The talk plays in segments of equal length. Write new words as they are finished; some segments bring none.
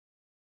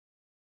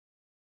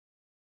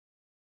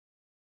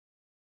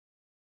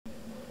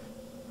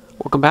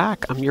Welcome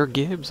back, I'm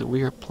YourGibs and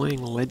we are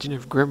playing Legend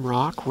of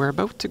Grimrock. We're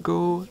about to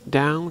go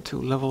down to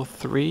level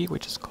 3,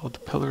 which is called the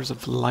Pillars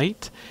of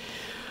Light.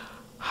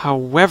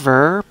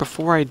 However,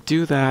 before I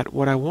do that,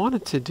 what I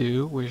wanted to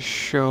do was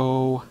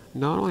show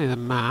not only the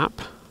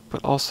map,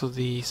 but also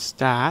the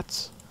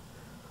stats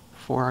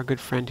for our good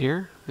friend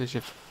here.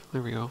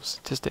 There we go,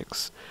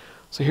 statistics.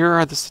 So here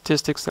are the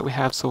statistics that we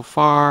have so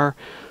far.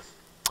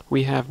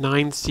 We have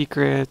 9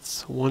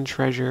 secrets, 1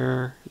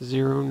 treasure,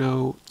 0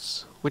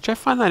 notes, which I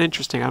find that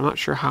interesting. I'm not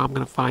sure how I'm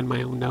going to find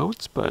my own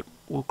notes, but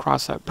we'll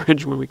cross that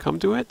bridge when we come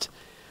to it.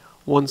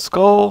 1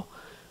 skull,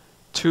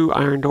 2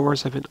 iron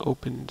doors have been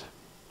opened.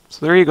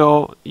 So there you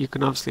go. You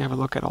can obviously have a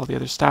look at all the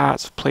other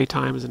stats.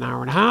 Playtime is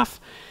 1.5 hours.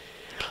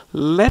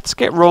 Let's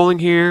get rolling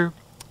here.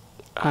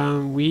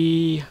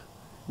 We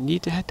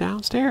need to head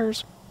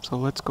downstairs. So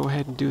let's go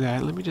ahead and do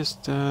that. Let me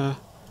just... what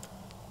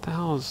the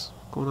hell is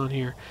going on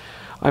here?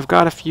 I've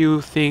got a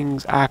few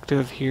things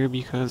active here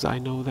because I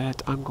know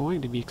that I'm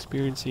going to be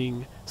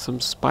experiencing some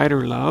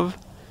spider love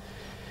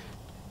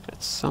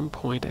at some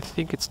point. I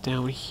think it's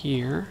down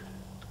here.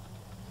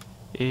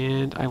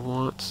 And I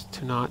want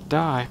to not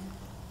die.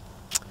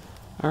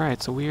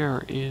 Alright, so we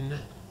are in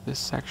this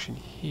section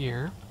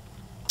here.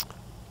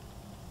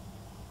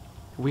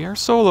 We are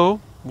solo.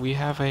 We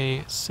have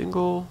a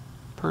single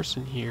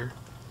person here.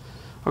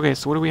 Okay,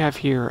 so what do we have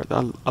here?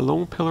 A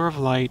lone pillar of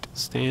light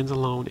stands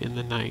alone in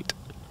the night.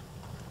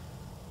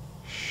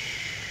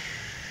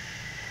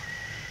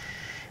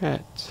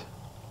 Shit.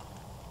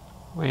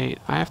 Wait,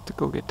 I have to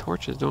go get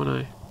torches, don't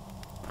I?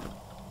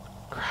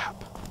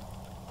 Crap.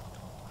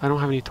 I don't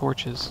have any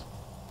torches.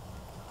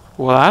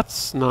 Well,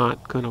 that's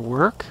not gonna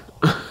work.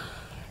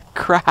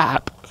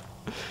 Crap.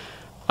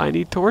 I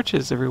need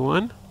torches,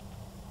 everyone.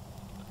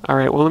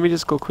 Alright, well, let me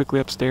just go quickly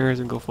upstairs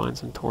and go find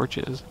some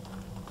torches.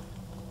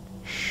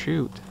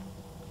 Shoot.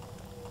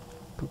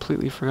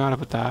 Completely forgot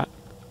about that.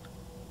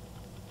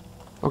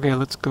 Okay,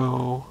 let's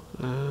go.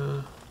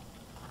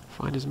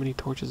 Find as many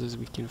torches as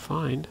we can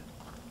find.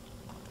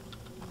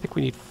 I think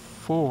we need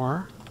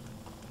 4.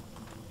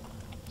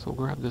 So we'll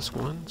grab this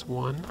one. It's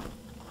 1.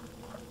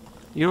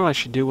 You know what I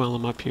should do while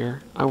I'm up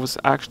here? I was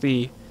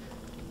actually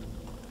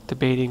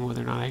debating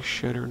whether or not I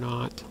should or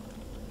not.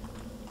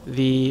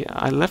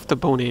 I left the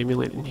bone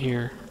amulet in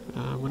here.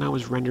 When I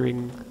was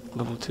rendering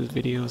level 2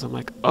 videos, I'm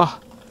like, oh,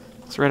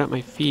 it's right at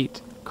my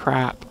feet.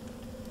 Crap.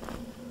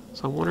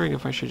 So I'm wondering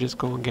if I should just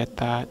go and get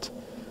that.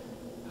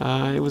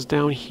 It was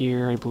down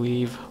here, I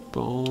believe.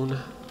 Bone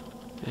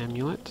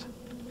amulet.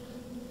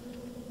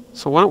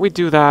 So why don't we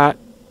do that?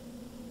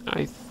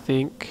 I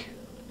think.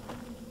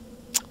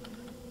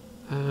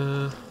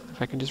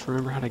 If I can just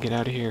remember how to get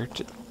out of here.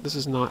 This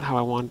is not how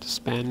I wanted to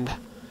spend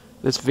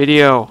this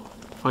video.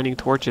 Finding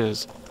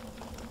torches.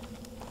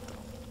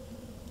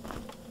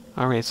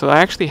 Alright, so I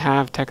actually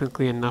have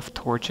technically enough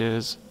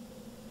torches.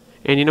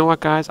 And you know what,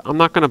 guys? I'm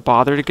not going to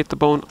bother to get the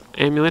bone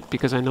amulet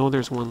because I know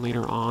there's one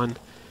later on.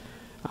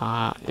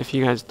 If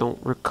you guys don't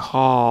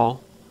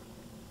recall,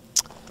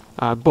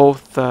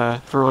 both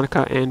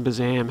Veronica and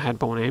Bazam had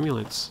bone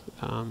amulets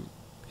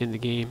in the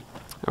game,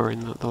 or in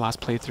the last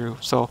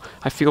playthrough. So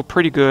I feel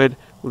pretty good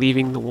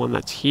leaving the one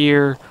that's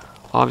here.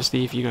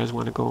 Obviously, if you guys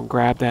want to go and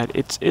grab that,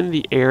 it's in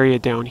the area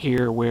down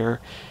here where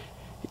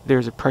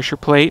there's a pressure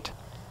plate,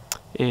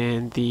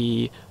 and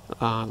the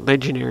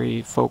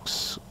legendary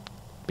folks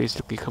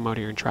basically come out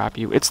here and trap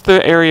you. It's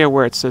the area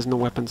where it says no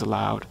weapons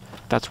allowed.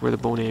 That's where the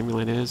bone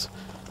amulet is.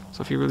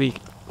 So if you really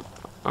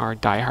are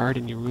diehard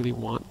and you really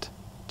want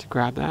to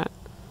grab that,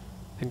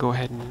 then go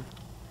ahead and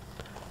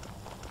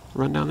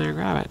run down there and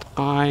grab it.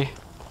 I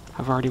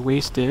have already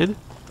wasted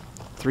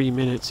 3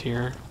 minutes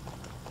here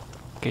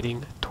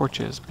getting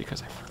torches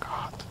because I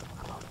forgot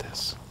about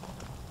this.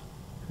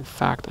 In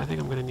fact, I think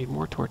I'm going to need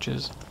more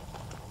torches.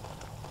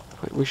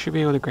 But we should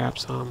be able to grab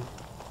some.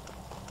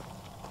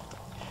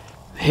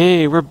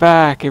 Hey, we're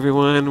back,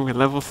 everyone. We're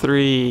level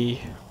 3.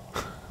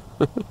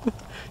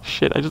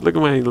 Shit, I just look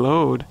at my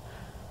load.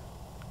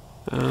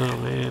 Oh,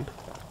 man.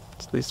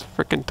 It's these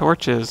frickin'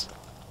 torches.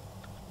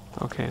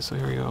 Okay, so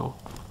here we go.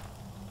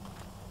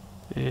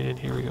 And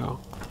here we go.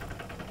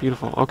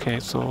 Beautiful. Okay,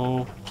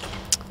 so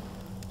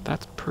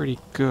that's pretty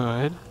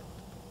good.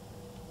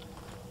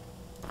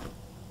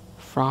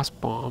 Frost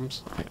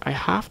bombs. I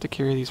have to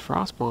carry these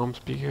frost bombs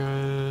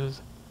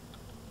because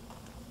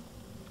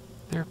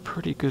they're a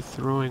pretty good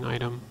throwing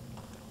item.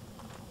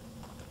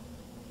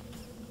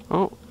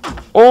 Oh.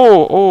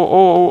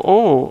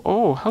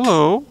 Oh,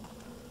 hello.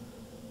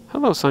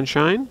 Hello,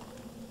 sunshine.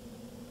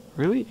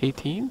 Really?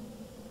 18?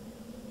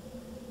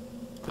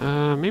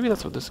 Maybe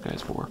that's what this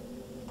guy's for.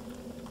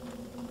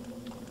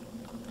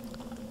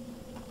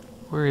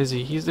 Where is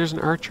he? There's an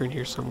archer in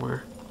here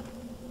somewhere.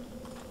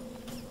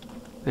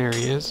 There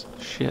he is.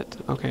 Shit.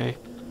 Okay.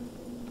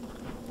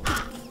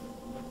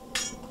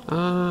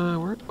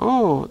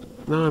 Oh!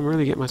 Now I'm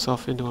really getting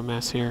myself into a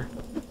mess here.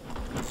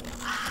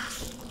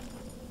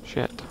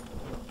 Shit.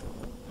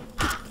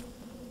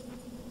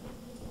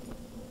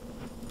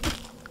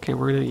 Okay,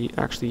 we're gonna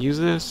actually use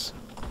this.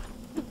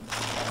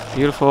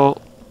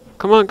 Beautiful.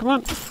 Come on, come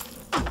on!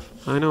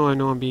 I know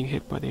I'm being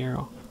hit by the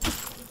arrow.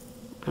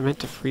 I meant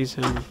to freeze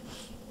him.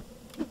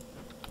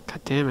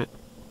 God damn it.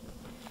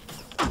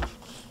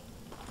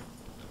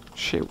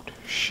 Shoot,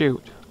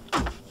 shoot.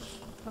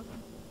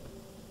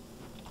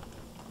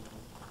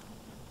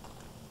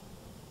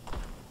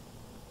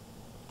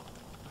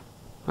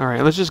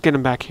 Alright, let's just get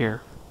him back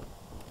here.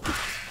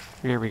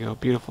 Here we go,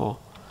 beautiful.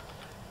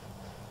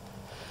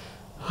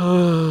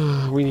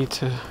 We need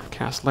to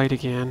cast light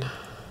again.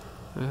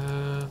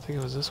 I think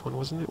it was this one,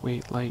 wasn't it?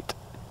 Wait, light.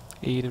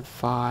 8 and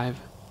 5.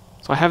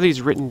 So I have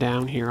these written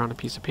down here on a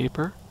piece of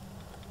paper.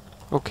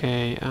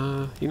 Okay,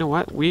 you know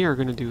what? We are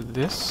going to do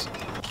this,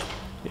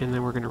 and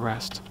then we're going to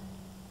rest.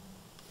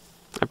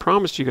 I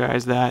promised you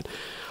guys that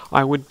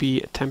I would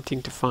be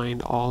attempting to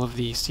find all of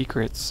the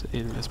secrets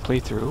in this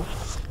playthrough.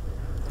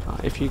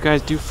 If you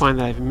guys do find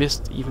that I've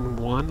missed even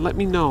one, let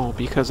me know,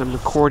 because I'm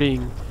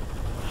recording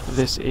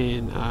this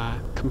in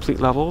complete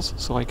levels,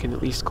 so I can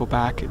at least go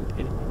back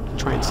and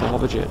try and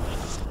salvage it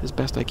as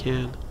best I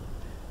can.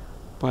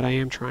 But I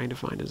am trying to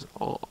find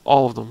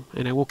all of them,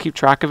 and I will keep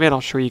track of it. I'll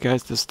show you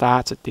guys the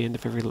stats at the end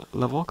of every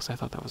level, because I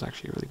thought that was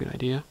actually a really good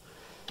idea.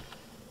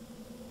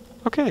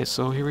 Okay,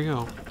 so here we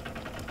go.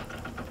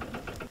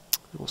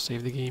 We'll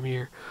save the game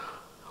here.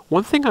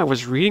 One thing I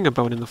was reading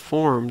about in the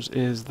forums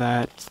is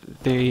that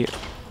they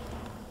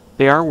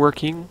are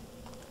working,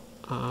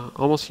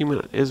 Almost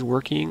Human is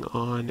working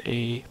on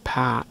a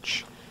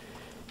patch,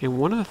 and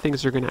one of the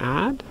things they're going to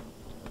add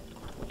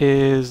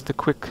is the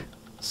quick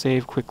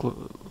save, quick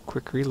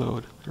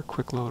reload, or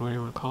quick load, whatever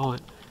you want to call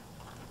it,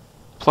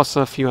 plus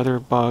a few other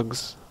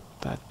bugs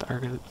that are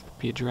going to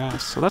be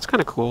addressed. So that's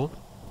kind of cool.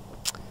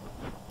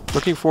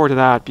 Looking forward to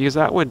that, because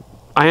that would,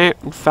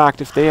 in fact,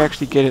 if they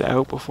actually get it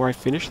out before I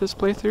finish this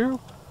playthrough,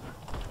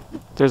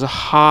 there's a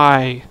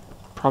high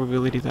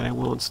probability that I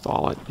will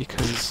install it,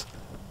 because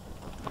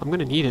I'm going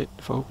to need it,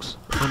 folks.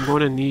 I'm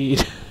going to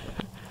need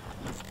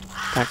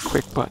that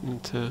quick button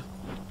to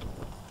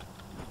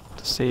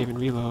save and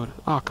reload.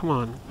 Oh, come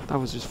on. That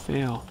was just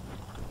fail.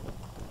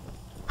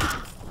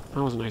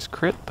 That was a nice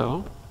crit,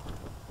 though.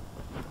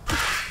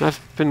 I've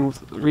been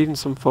reading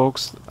some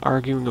folks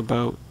arguing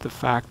about the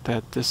fact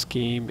that this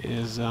game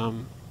is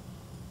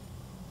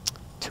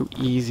too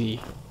easy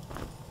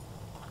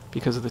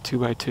because of the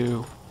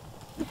 2x2.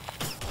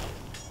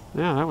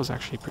 Yeah, that was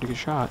actually a pretty good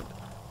shot.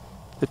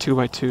 The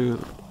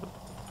 2x2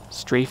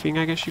 strafing,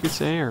 I guess you could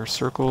say, or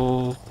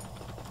circle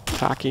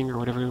attacking, or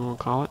whatever you want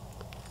to call it.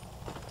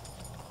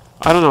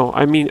 I don't know.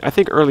 I mean, I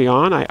think early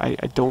on I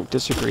don't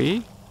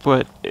disagree,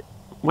 but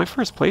my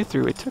first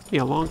playthrough, it took me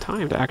a long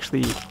time to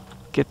actually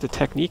get the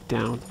technique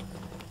down.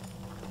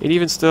 And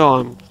even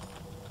still,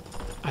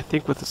 I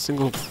think with a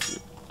single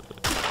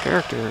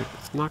character,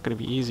 it's not going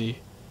to be easy.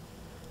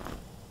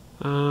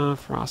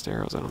 Frost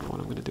arrows, I don't know what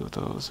I'm going to do with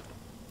those.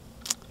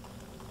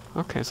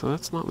 Okay, so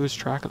let's not lose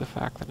track of the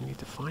fact that I need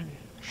to find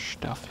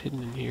stuff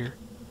hidden in here.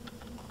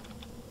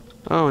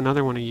 Oh,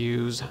 another one to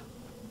use.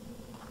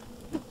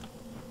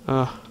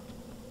 The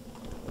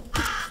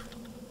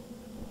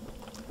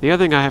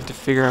other thing I have to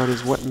figure out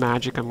is what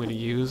magic I'm going to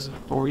use,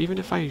 or even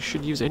if I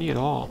should use any at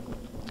all.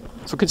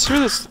 So consider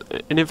this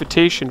an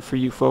invitation for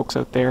you folks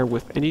out there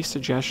with any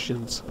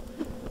suggestions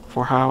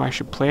for how I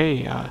should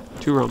play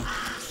Toorum.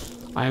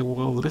 I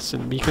will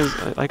listen, because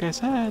like I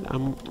said,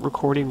 I'm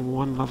recording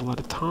one level at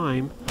a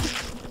time,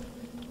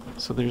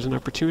 so there's an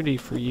opportunity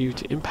for you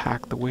to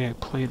impact the way I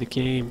play the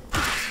game.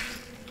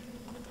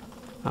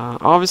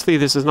 Obviously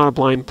this is not a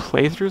blind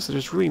playthrough, so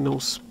there's really no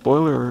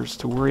spoilers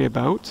to worry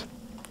about.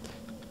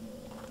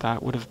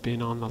 That would have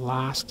been on the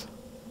last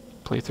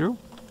playthrough.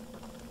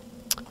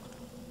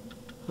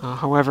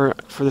 However,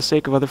 for the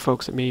sake of other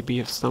folks that maybe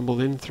have stumbled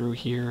in through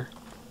here,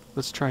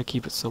 let's try to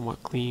keep it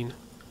somewhat clean.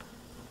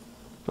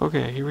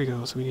 Okay, here we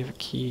go. So we have a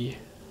key.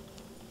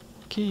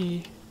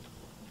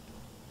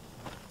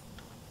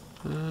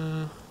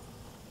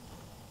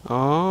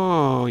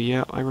 Oh,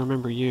 yeah, I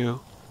remember you.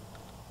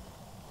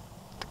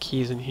 The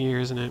key's in here,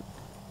 isn't it?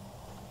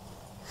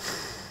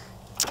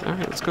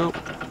 Alright, let's go.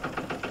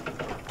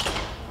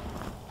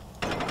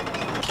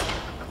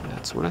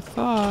 That's what I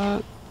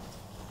thought.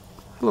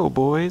 Hello,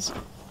 boys.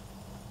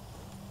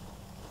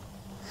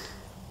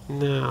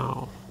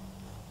 Now.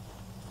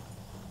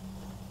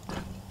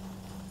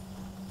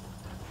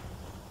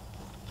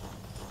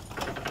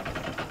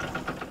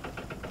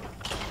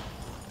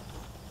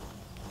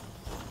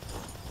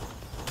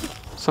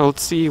 So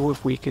let's see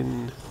if we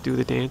can do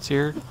the dance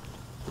here.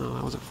 Oh,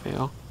 that was a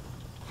fail.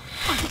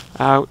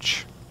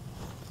 Ouch.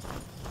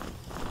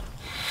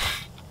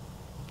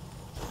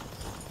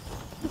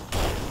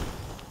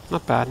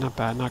 Not bad,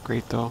 not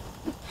great though.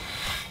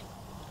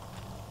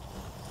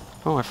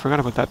 Oh, I forgot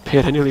about that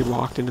pit. I nearly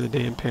walked into the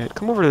damn pit.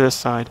 Come over to this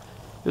side.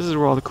 This is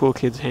where all the cool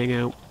kids hang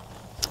out.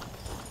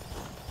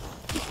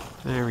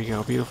 There we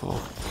go, beautiful.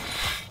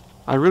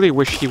 I really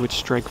wish he would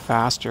strike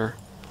faster.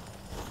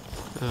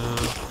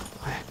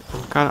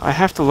 I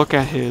have to look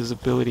at his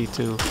ability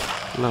to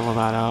level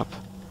that up.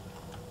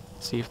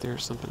 See if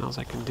there's something else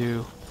I can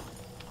do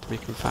to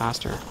make him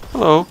faster.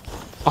 Hello!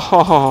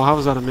 Oh, how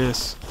was that a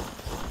miss?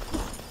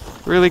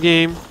 Really,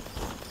 game?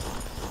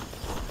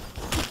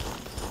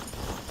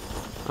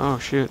 Oh,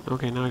 shit.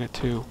 Okay, now I got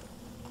 2.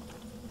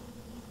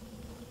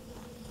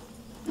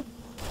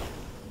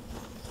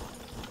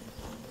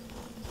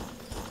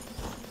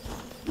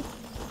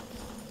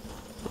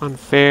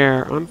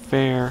 Unfair,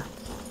 unfair.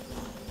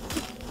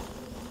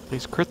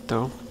 Nice crit,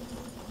 though.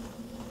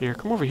 Here,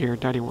 come over here.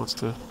 Daddy wants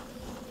to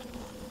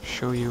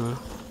show you a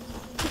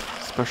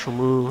special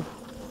move.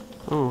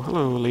 Oh,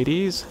 hello,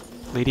 ladies.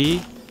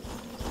 Lady.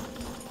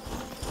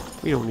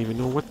 We don't even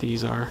know what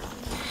these are.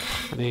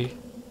 Are they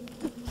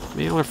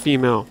male or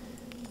female?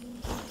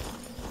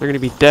 They're gonna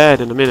be dead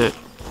in a minute.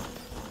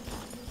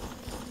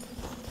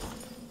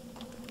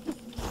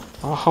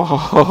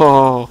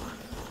 Oh,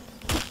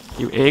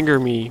 you anger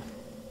me.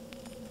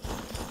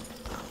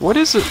 What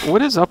is it?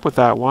 What is up with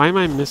that? Why am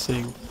I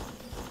missing?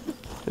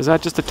 Is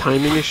that just a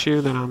timing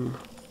issue that I'm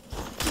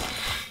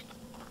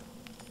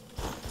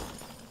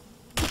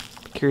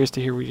curious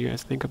to hear what you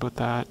guys think about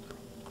that?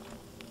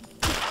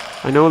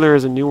 I know there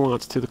is a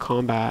nuance to the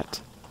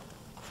combat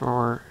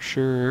for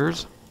sure.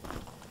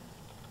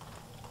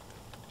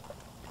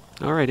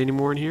 Alright, any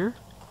more in here?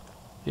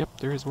 Yep,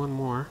 there is one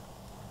more.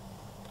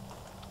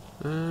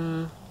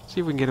 See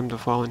if we can get him to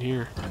fall in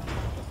here.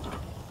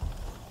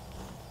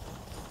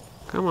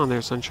 Come on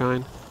there,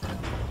 sunshine.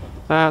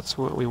 That's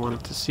what we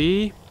wanted to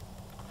see.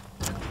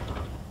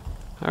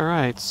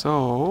 Alright,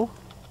 so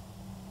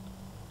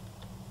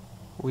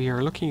we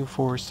are looking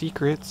for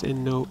secrets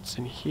and notes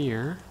in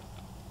here.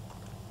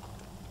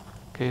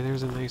 Okay,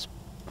 there's a nice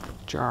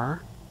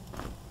jar.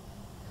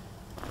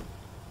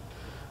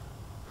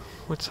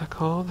 What's that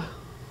called?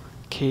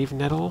 Cave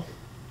nettle.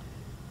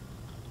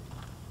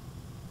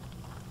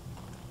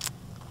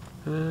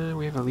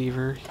 We have a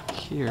lever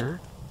here.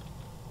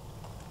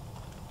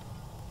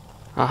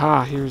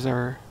 Aha, here's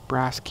our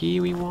brass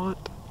key we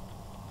want.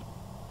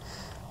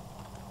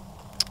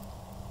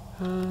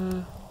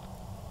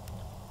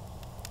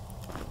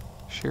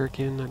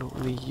 Shuriken I don't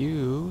really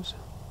use.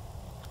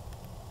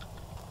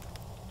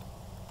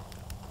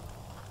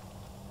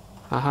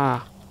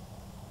 Aha.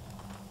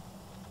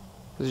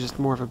 This is just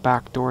more of a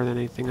back door than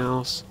anything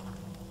else.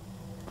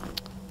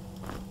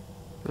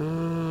 We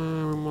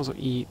might as well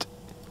eat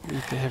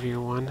the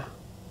heavier one.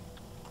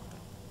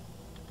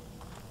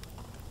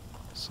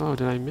 So,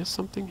 did I miss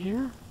something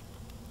here?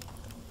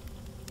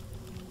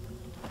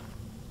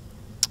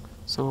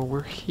 So,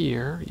 we're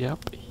here.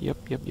 Yep. I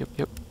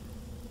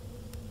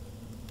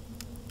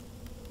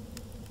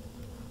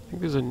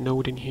think there's a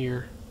note in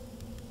here.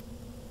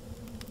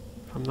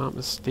 If I'm not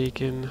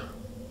mistaken.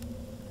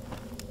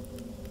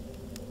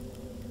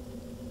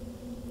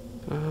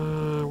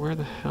 Where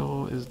the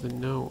hell is the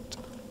note?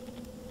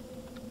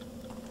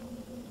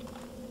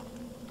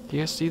 Do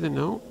you guys see the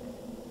note?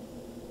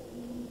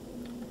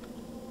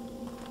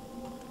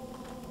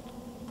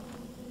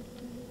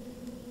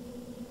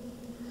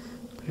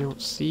 I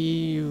don't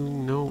see you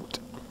note.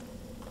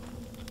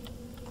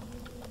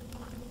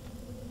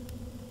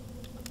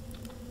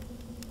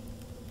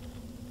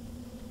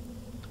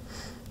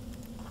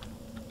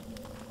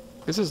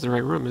 This is the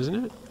right room,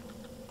 isn't it?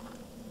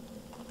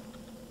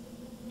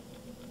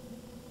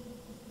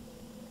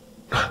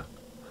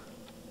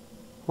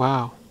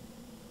 Wow.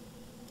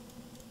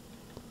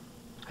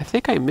 I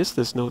think I missed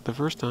this note the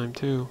first time,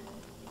 too.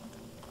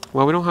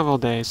 Well, we don't have all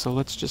day, so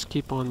let's just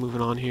keep on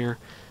moving on here.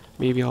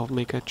 Maybe I'll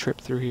make a trip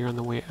through here on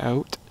the way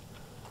out.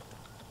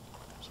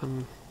 So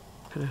I'm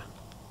kinda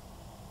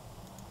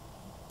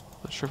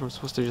not sure if I'm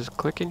supposed to just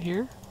click in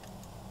here.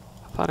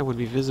 I thought it would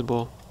be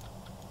visible.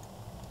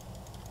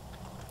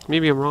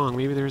 Maybe I'm wrong.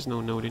 Maybe there is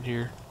no note in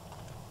here.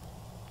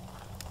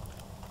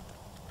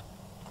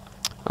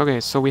 Okay,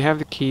 so we have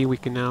the key. We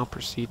can now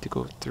proceed to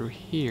go through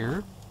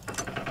here.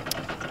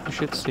 We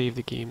should save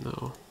the game,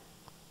 though.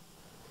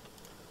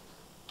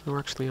 We're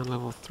actually on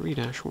level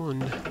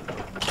 3-1.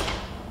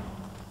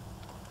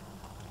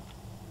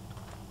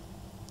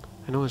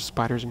 I know there's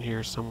spiders in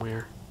here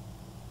somewhere.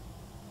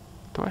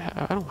 Do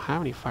I don't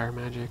have any fire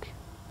magic.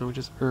 No,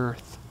 just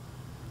earth.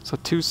 So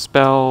 2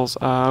 spells.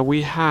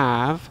 We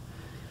have...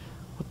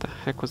 What the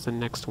heck was the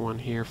next one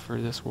here for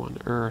this one?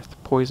 Earth.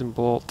 Poison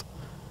bolt.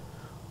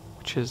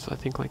 Which is, I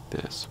think, like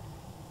this.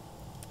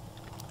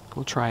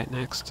 We'll try it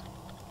next.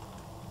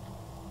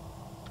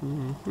 So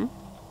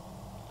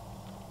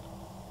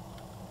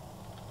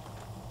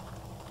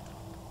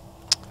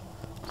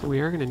we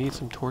are going to need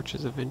some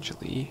torches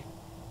eventually.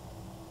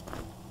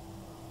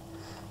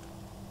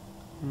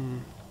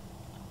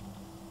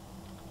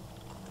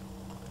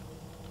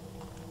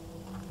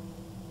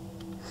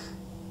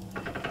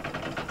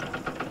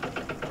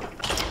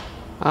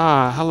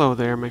 Ah, hello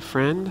there, my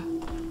friend.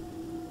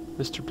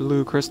 Mr.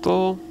 Blue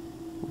Crystal,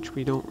 which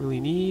we don't really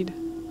need.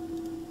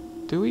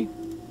 Do we?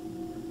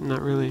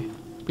 Not really.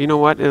 But you know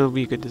what? It'll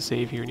be good to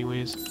save here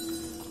anyways.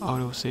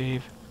 Auto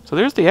save. So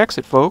there's the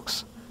exit,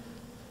 folks.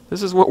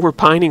 This is what we're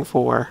pining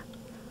for.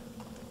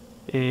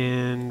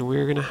 And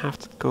we're gonna have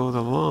to go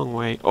the long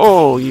way.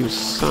 Oh, you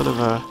son of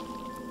a...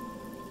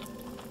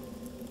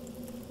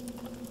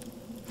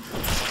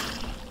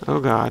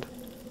 Oh god.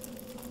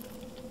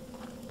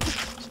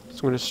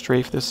 I'm going to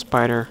strafe this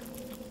spider.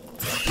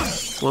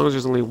 As long as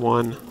there's only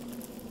one.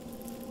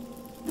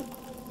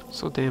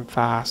 So damn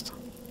fast.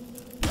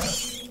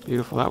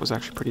 Beautiful, that was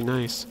actually pretty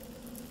nice.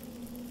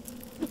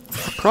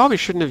 I probably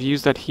shouldn't have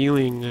used that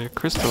healing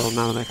crystal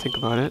now that I think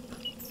about it.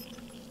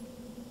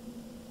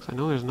 'Cause I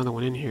know there's another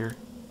one in here.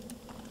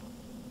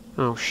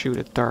 Oh shoot,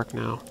 it's dark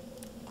now.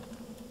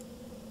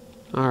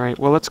 Alright,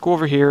 well let's go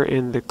over here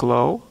in the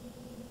glow.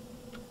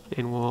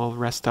 And we'll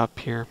rest up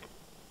here.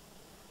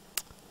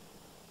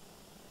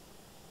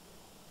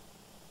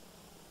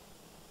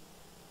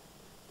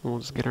 We'll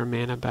just get our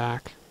mana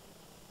back.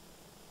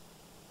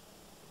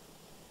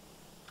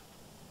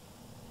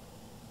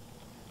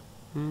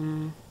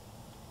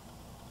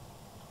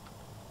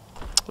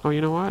 Oh, you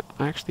know what?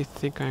 I actually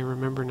think I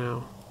remember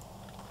now.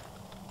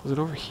 Was it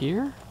over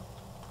here?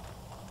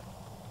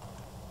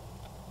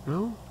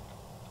 No?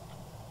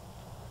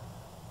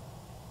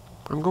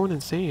 I'm going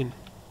insane.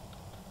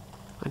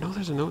 I know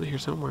there's a note here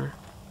somewhere.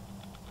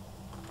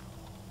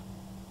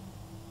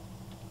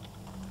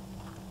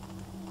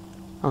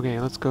 Okay,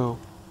 let's go.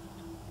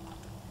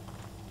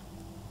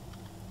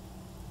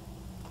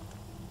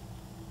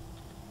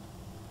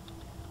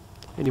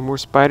 Any more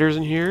spiders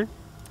in here?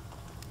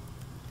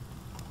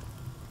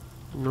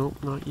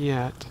 Nope, not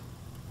yet.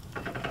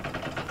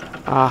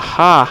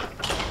 Aha!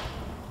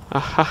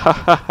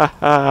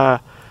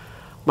 Ahahaha!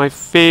 My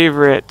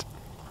favorite.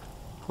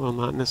 Well,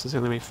 not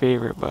necessarily my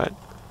favorite, but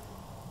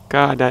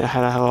God, I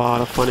had a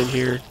lot of fun in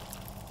here.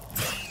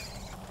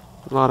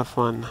 A lot of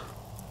fun.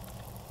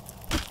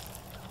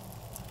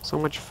 So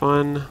much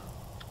fun.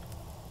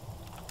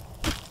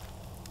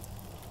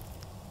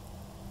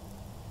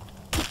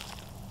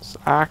 This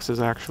axe is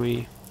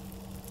actually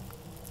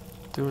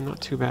doing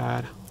not too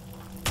bad.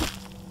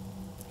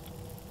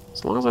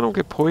 As long as I don't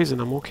get poisoned,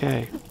 I'm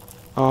okay.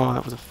 Oh,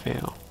 that was a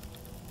fail.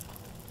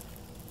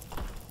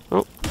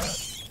 Oh.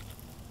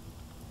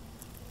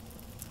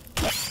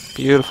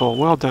 Beautiful.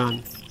 Well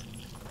done.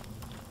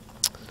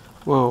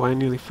 Whoa, I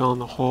nearly fell in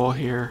the hole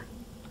here.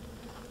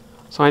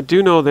 So I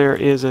do know there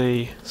is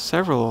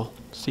several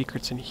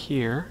secrets in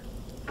here.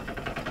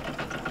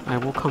 I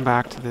will come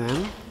back to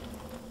them.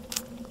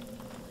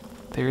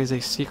 There is a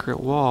secret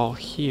wall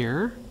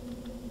here.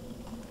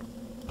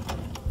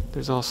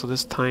 There's also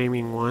this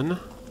timing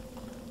one,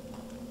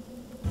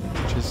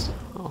 which is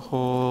a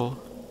whole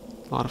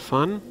lot of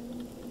fun.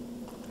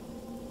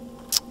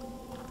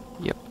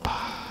 Yep.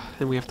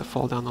 And we have to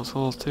fall down those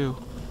holes too.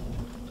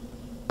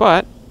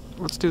 But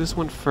let's do this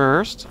one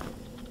first.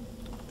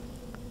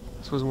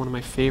 This was one of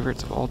my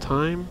favorites of all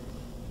time.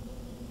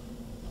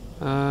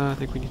 I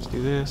think we need to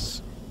do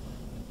this.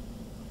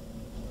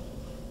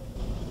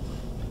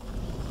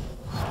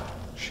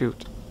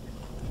 Shoot.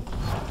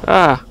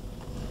 Ah!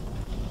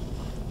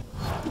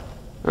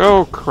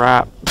 Oh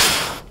crap.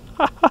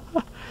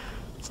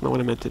 That's not what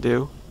I meant to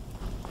do.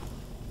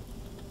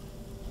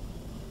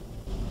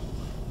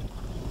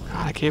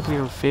 God, I can't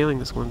believe I'm failing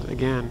this one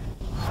again.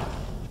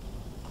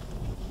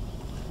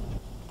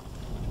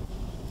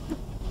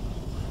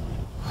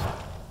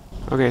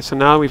 Okay, so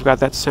now we've got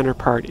that center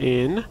part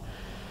in.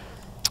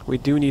 We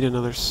do need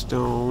another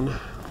stone.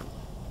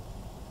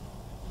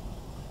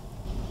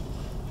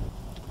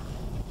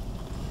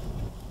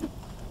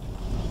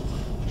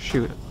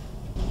 Shoot.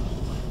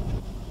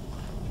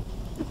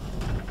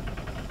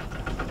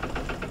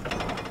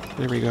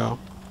 There we go.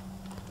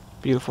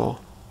 Beautiful.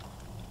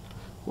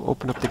 We'll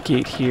open up the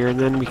gate here, and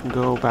then we can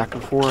go back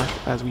and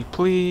forth as we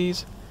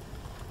please.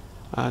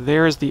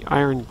 There is the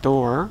iron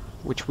door,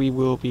 which we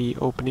will be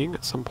opening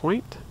at some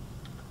point.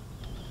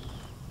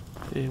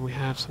 And we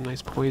have some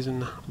nice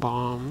poison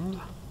bombs.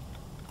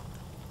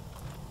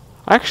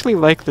 I actually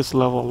like this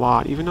level a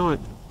lot, even though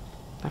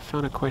I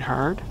found it quite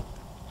hard.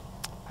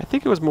 I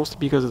think it was mostly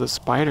because of the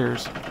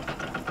spiders.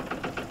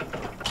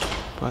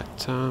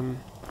 But, I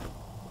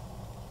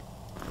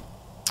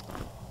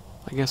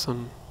guess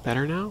I'm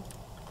better now,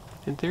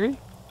 in theory?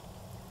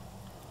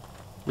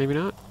 Maybe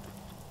not?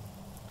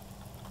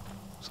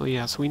 So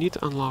yeah, so we need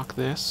to unlock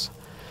this.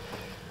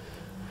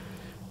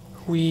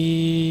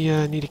 We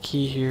need a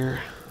key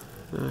here.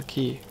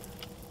 Key.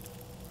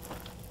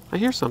 I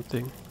hear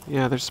something.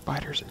 Yeah, there's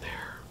spiders in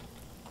there.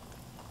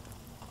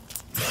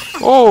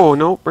 Oh,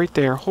 nope, right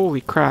there.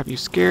 Holy crap, you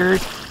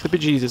scared the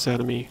bejesus out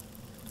of me.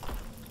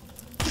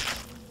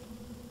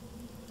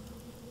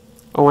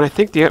 Oh, and I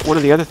think one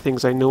of the other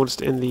things I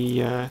noticed in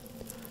the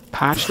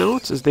patch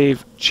notes is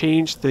they've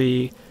changed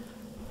the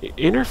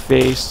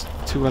interface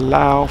to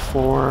allow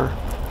for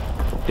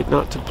it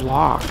not to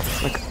block.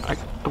 Like,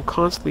 I'm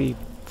constantly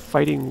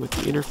fighting with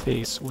the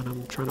interface when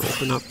I'm trying to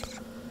open up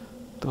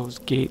those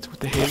gates with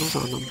the handles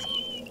on them.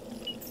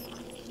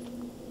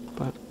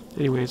 But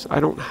anyways, I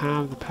don't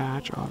have the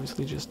patch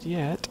obviously just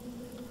yet.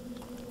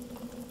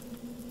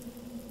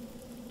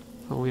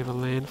 Oh, we have a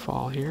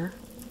landfall here.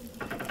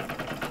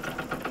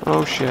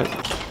 Oh shit.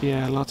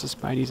 Yeah, lots of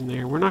spideys in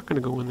there. We're not going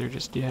to go in there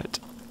just yet.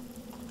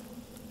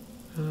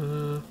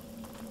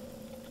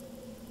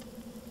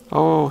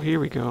 Oh, here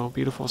we go.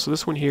 Beautiful. So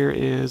this one here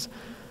is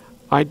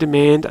I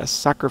demand a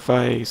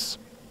sacrifice.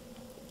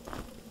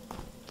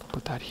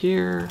 Put that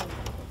here.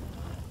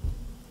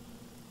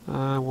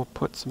 We'll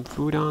put some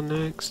food on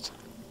next.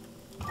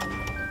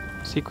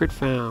 Secret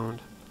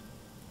found.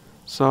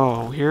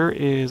 So here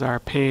is our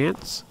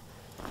pants.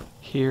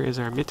 Here is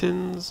our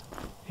mittens.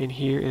 And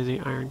here is the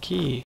iron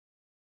key.